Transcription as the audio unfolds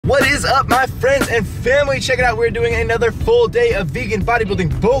What is up, my friends and family? Check it out, we're doing another full day of vegan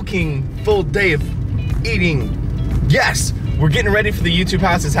bodybuilding, bulking, full day of eating. Yes, we're getting ready for the YouTube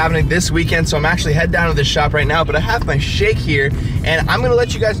house. It's happening this weekend, so I'm actually heading down to the shop right now, but I have my shake here, and I'm gonna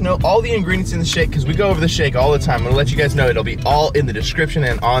let you guys know all the ingredients in the shake, because we go over the shake all the time. I'm gonna let you guys know it'll be all in the description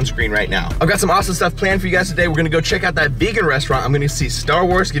and on screen right now. I've got some awesome stuff planned for you guys today. We're gonna go check out that vegan restaurant. I'm gonna see Star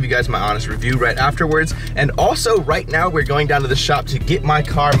Wars, give you guys my honest review right afterwards, and also right now we're going down to the shop to get my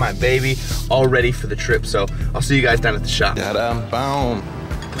car, my baby, all ready for the trip. So I'll see you guys down at the shop. Boom.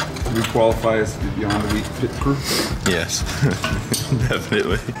 We qualify as the Beyond the Wheat pit crew? Yes,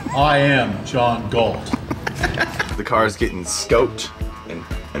 definitely. I am John Galt. The car is getting scoped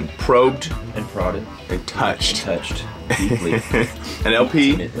and probed and prodded and touched. Deeply. And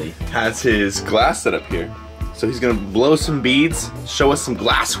LP Intimately. has his glass set up here. So he's gonna blow some beads, show us some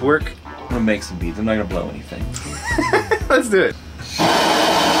glass work. I'm gonna make some beads. I'm not gonna blow anything. Let's do it.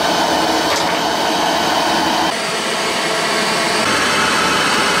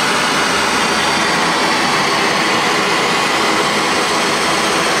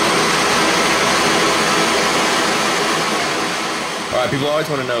 People always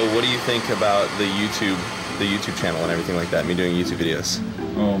want to know, what do you think about the YouTube channel and everything like that, me doing YouTube videos?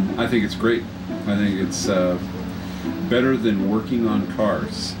 I think it's great. I think it's better than working on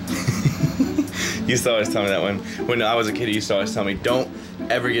cars. You used to always tell me that when I was a kid, you used to always tell me, don't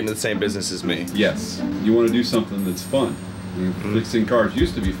ever get into the same business as me. Yes, you want to do something that's fun. Fixing cars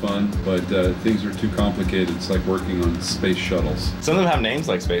used to be fun, but things are too complicated. It's like working on space shuttles. Some of them have names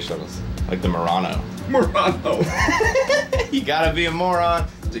like space shuttles, like the Murano. Murano. You gotta be a moron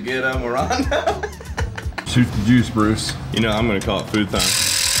to get a Murano. Shoot the juice, Bruce. You know, I'm gonna call it food time.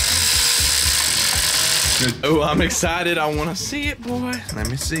 Oh, I'm excited. I wanna see it, boy. Let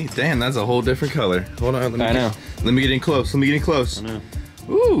me see. Damn, that's a whole different color. Hold on. Let me get in close. Let me get in close. I know.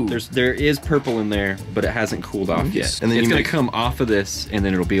 Ooh. There is purple in there, but it hasn't cooled off yet. And then it's gonna come off of this, and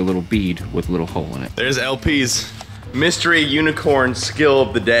then it'll be a little bead with a little hole in it. There's LP's mystery unicorn skill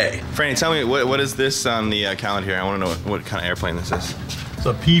of the day. Franny, tell me, what is this on the calendar here? I want to know what kind of airplane this is. It's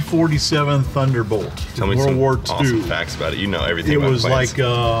a P-47 Thunderbolt. Tell me World some War II. awesome facts about it. You know everything It about was planes.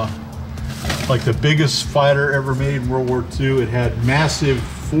 like the biggest fighter ever made in World War II. It had massive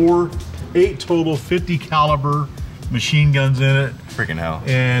 8 total 50 caliber machine guns in it. Freaking hell.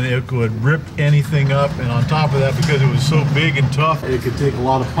 And it could rip anything up, and on top of that, because it was so big and tough, it could take a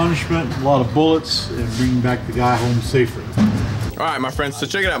lot of punishment, a lot of bullets, and bring back the guy home safely. All right, my friends, so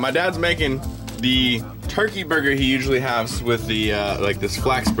check it out. My dad's making the turkey burger he usually has with the like this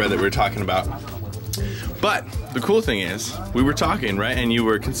flax bread that we were talking about. But the cool thing is, we were talking, right? And you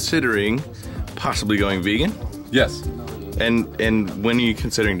were considering possibly going vegan? Yes. And when are you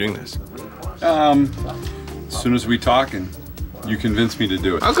considering doing this? As soon as we talk and you convince me to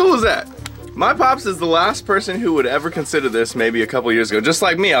do it. How cool is that? My pops is the last person who would ever consider this maybe a couple years ago. Just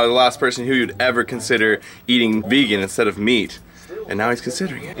like me, I was the last person who would ever consider eating vegan instead of meat. And now he's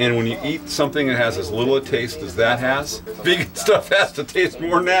considering it. And when you eat something that has as little a taste as that has, vegan stuff has to taste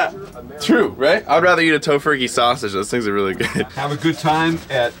more than that. True, right? I'd rather eat a tofurkey sausage. Those things are really good. Have a good time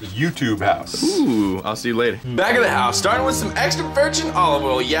at YouTube house. Ooh, I'll see you later. Back at the house, starting with some extra virgin olive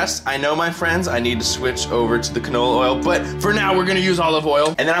oil. Yes, I know, my friends, I need to switch over to the canola oil, but for now, we're gonna use olive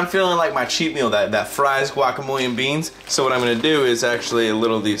oil. And then I'm feeling like my cheat meal, that fries, guacamole, and beans. So what I'm gonna do is actually a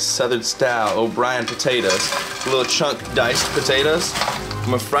little of these Southern style O'Brien potatoes, a little chunk diced potatoes. I'm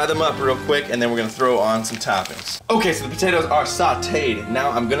gonna fry them up real quick, and then we're gonna throw on some toppings. Okay, so the potatoes are sauteed. Now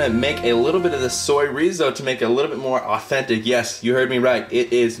I'm gonna make a little bit of the soy chorizo to make it a little bit more authentic. Yes, you heard me right.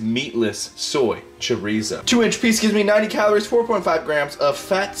 It is meatless soy chorizo. 2-inch piece gives me 90 calories, 4.5 grams of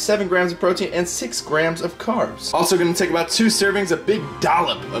fat, 7 grams of protein, and 6 grams of carbs. Also gonna take about 2 servings, a big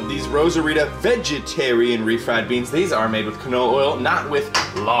dollop of these Rosarita vegetarian refried beans. These are made with canola oil, not with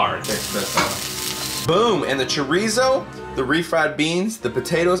lard. Boom, and the chorizo, the refried beans, the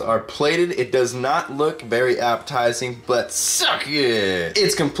potatoes are plated. It does not look very appetizing, but suck it.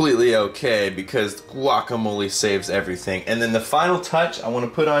 It's completely okay because guacamole saves everything. And then the final touch I want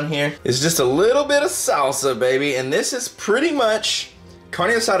to put on here is just a little bit of salsa, baby. And this is pretty much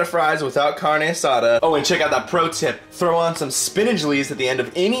carne asada fries without carne asada. Oh, and check out that pro tip. Throw on some spinach leaves at the end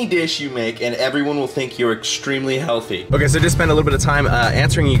of any dish you make and everyone will think you're extremely healthy. Okay, so just spent a little bit of time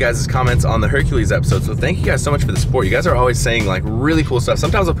answering you guys' comments on the Hercules episode, so thank you guys so much for the support. You guys are always saying like really cool stuff.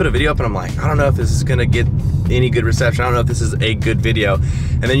 Sometimes I'll put a video up and I'm like, I don't know if this is gonna get any good reception. I don't know if this is a good video.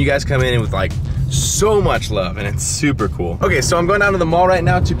 And then you guys come in with like so much love and it's super cool. Okay, so I'm going down to the mall right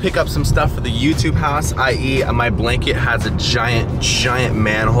now to pick up some stuff for the YouTube house, i.e. my blanket has a giant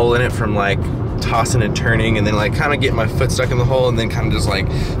manhole in it from like tossing and turning, and then like kind of getting my foot stuck in the hole, and then kind of just like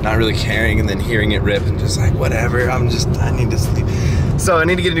not really caring, and then hearing it rip and just like whatever, I need to sleep. So I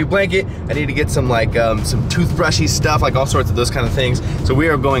need to get a new blanket. I need to get some like some toothbrushy stuff, like all sorts of those kind of things. So we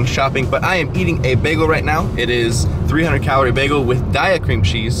are going shopping, but I am eating a bagel right now. It is 300 calorie bagel with diet cream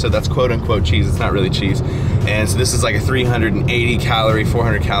cheese. So that's quote unquote cheese. It's not really cheese. And so this is like a 380 calorie,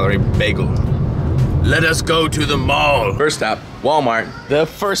 400 calorie bagel. Let us go to the mall. First stop, Walmart. The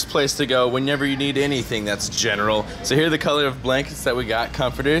first place to go whenever you need anything that's general. So here are the color of blankets that we got,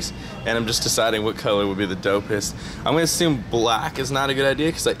 comforters, and I'm just deciding what color would be the dopest. I'm gonna assume black is not a good idea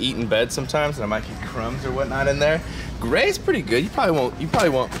because I eat in bed sometimes and I might get crumbs or whatnot in there. Gray's pretty good. You probably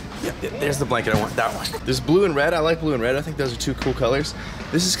won't. Yeah, there's the blanket I want, that one. There's blue and red. I like blue and red. I think those are two cool colors.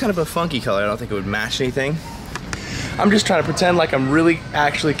 This is kind of a funky color. I don't think it would match anything. I'm just trying to pretend like I'm really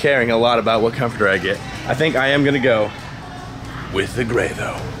actually caring a lot about what comforter I get. I think I am gonna go with the gray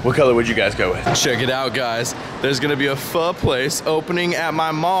though. What color would you guys go with? Check it out, guys. There's gonna be a pho place opening at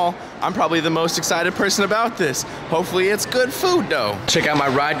my mall. I'm probably the most excited person about this. Hopefully it's good food though. Check out my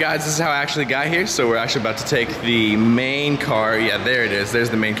ride, guys. This is how I actually got here. So we're actually about to take the main car. Yeah, there it is. There's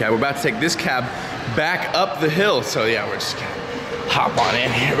the main cab. We're about to take this cab back up the hill. So yeah, we're just gonna hop on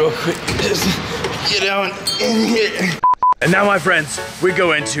in here real quick. Just get on in here. And now, my friends, we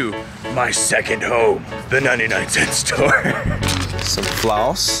go into my second home, the 99-cent store. Some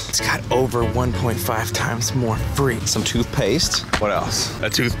floss. It's got over 1.5 times more free. Some toothpaste. What else? A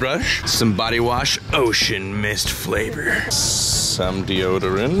toothbrush. Some body wash, ocean mist flavor. Some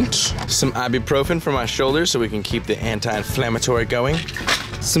deodorant. Some ibuprofen for my shoulders so we can keep the anti-inflammatory going.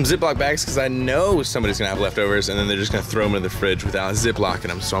 Some Ziploc bags because I know somebody's gonna have leftovers and then they're just gonna throw them in the fridge without Ziplocking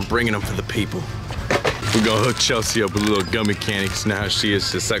them, so I'm bringing them for the people. We're gonna hook Chelsea up with a little gummy candy because now she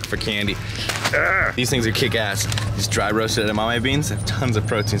is to suck for candy. These things are kick-ass. These dry roasted edamame beans have tons of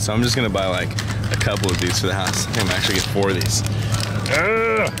protein, so I'm just gonna buy like a couple of these for the house. I think I'm actually get 4 of these.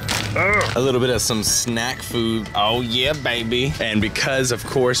 A little bit of some snack food. Oh yeah, baby. And because of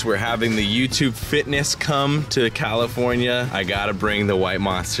course we're having the YouTube fitness come to California, I gotta bring the white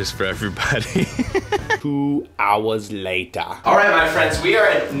monsters for everybody. 2 hours later. All right, my friends, we are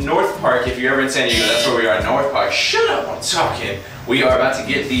at North Park. If you're ever in San Diego, that's where we are at North Park. Shut up, I'm talking. We are about to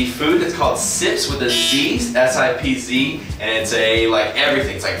get the food. It's called Sips with a Z, S-I-P-Z, and it's a, like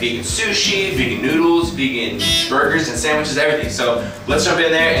everything. It's like vegan sushi, vegan noodles, vegan burgers and sandwiches, everything. So let's jump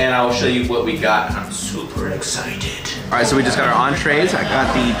in there and I'll show you what we got. I'm super excited. All right, so we just got our entrees. I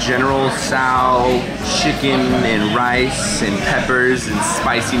got the General Tso chicken and rice and peppers and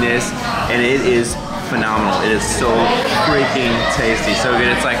spiciness, and it is phenomenal. It is so freaking tasty. So good.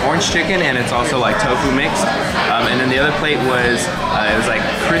 It's like orange chicken and it's also like tofu mixed. And then the other plate was, it was like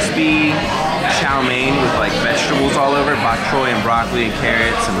crispy chow mein with like vegetables all over, bok choy and broccoli and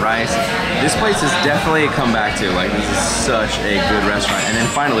carrots and rice. This place is definitely a comeback to. Like, this is such a good restaurant. And then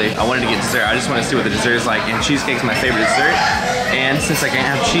finally, I wanted to get dessert. I just want to see what the dessert is like. And cheesecake's my favorite dessert. And since I can't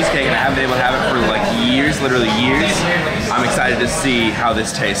have cheesecake and I haven't been able to have it for like years, literally years, I'm excited to see how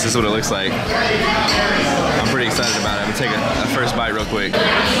this tastes. This is what it looks like. I'm pretty excited about it. I'm gonna take a first bite real quick.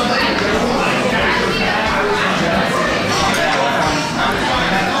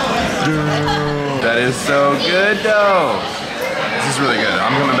 That is so good though. This is really good.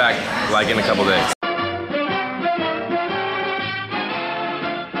 I'm coming back like in a couple days.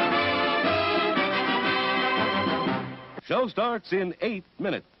 Show starts in 8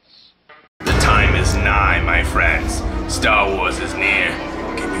 minutes. The time is nigh, my friends. Star Wars is near.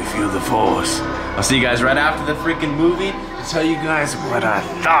 Can you feel the Force? I'll see you guys right after the freaking movie to tell you guys what I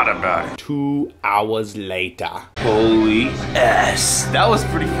thought about it. 2 hours later. Holy ass. That was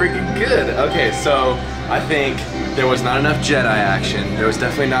pretty freaking good. Okay, so I think there was not enough Jedi action. There was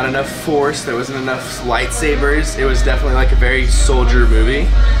definitely not enough Force. There wasn't enough lightsabers. It was definitely like a very soldier movie.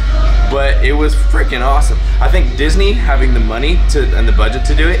 But it was freaking awesome. I think Disney having the money and the budget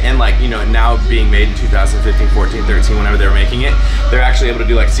to do it, and like, you know, now being made in 2015, 14, 13, whenever they were making it, they're actually able to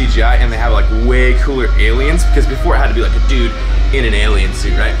do like CGI, and they have like way cooler aliens, because before it had to be like a dude in an alien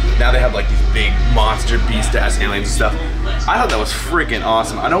suit, right? Now they have like these big monster beast-ass aliens and stuff. I thought that was freaking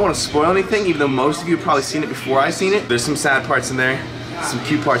awesome. I don't want to spoil anything, even though most of you have probably seen it before I seen it. There's some sad parts in there. Some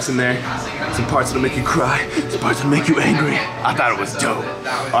cute parts in there, some parts that'll make you cry, some parts that'll make you angry. I thought it was dope.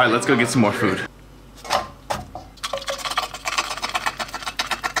 All right, let's go get some more food.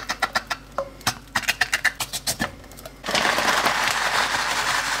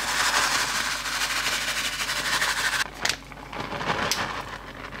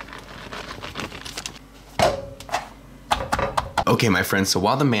 Okay, my friends, so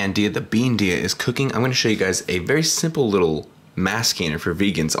while the mandilla, the bean dia, is cooking, I'm gonna show you guys a very simple little mass gainer for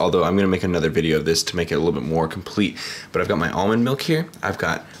vegans, although I'm gonna make another video of this to make it a little bit more complete. But I've got my almond milk here, I've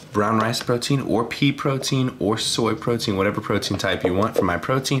got brown rice protein or pea protein or soy protein, whatever protein type you want for my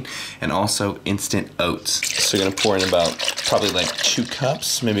protein, and also instant oats. So you're gonna pour in about probably like 2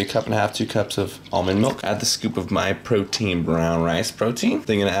 cups, maybe 1.5 cups, 2 cups of almond milk. Add the scoop of my protein, brown rice protein.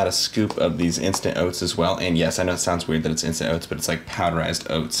 Then you're gonna add a scoop of these instant oats as well. And yes, I know it sounds weird that it's instant oats, but it's like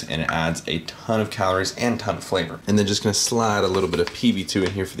powderized oats, and it adds a ton of calories and a ton of flavor. And then just gonna slide a little bit of PB2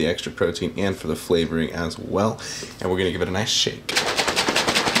 in here for the extra protein and for the flavoring as well. And we're gonna give it a nice shake.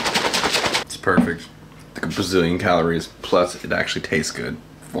 It's perfect. Like a bazillion calories, plus it actually tastes good.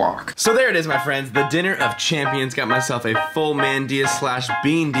 Walk. So there it is, my friends, the dinner of champions. Got myself a full mandia /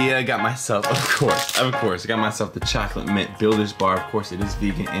 bean dia. Got myself, of course, got myself the chocolate mint builder's bar. Of course, it is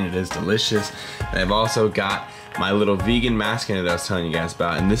vegan and it is delicious. And I've also got my little vegan mask that I was telling you guys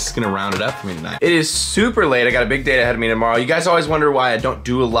about, and this is gonna round it up for me tonight. It is super late. I got a big day ahead of me tomorrow. You guys always wonder why I don't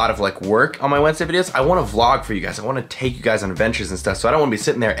do a lot of like work on my Wednesday videos. I want to vlog for you guys. I want to take you guys on adventures and stuff, so I don't want to be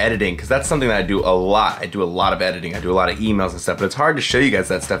sitting there editing, because that's something that I do a lot. I do a lot of editing. I do a lot of emails and stuff, but it's hard to show you guys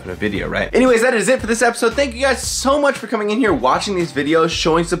that stuff in a video, right? Anyways, that is it for this episode. Thank you guys so much for coming in here, watching these videos,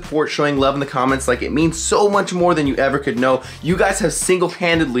 showing support, showing love in the comments. Like, it means so much more than you ever could know. You guys have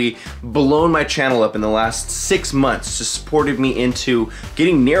single-handedly blown my channel up in the last 6 months. Just supported me into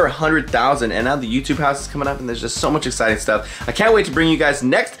getting near 100,000, and now the YouTube house is coming up, and there's just so much exciting stuff. I can't wait to bring you guys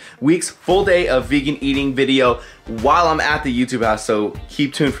next week's full day of vegan eating video while I'm at the YouTube house, so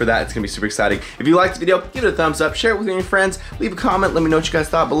keep tuned for that. It's gonna be super exciting. If you liked the video, give it a thumbs up, share it with your friends, leave a comment, let me know what you guys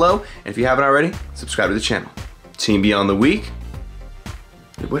thought below, and if you haven't already, subscribe to the channel. Team Beyond the Week.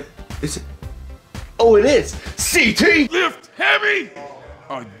 What is it? Oh, it is CT! Lift heavy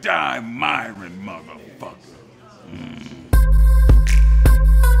or die, MIRIN, motherfucker.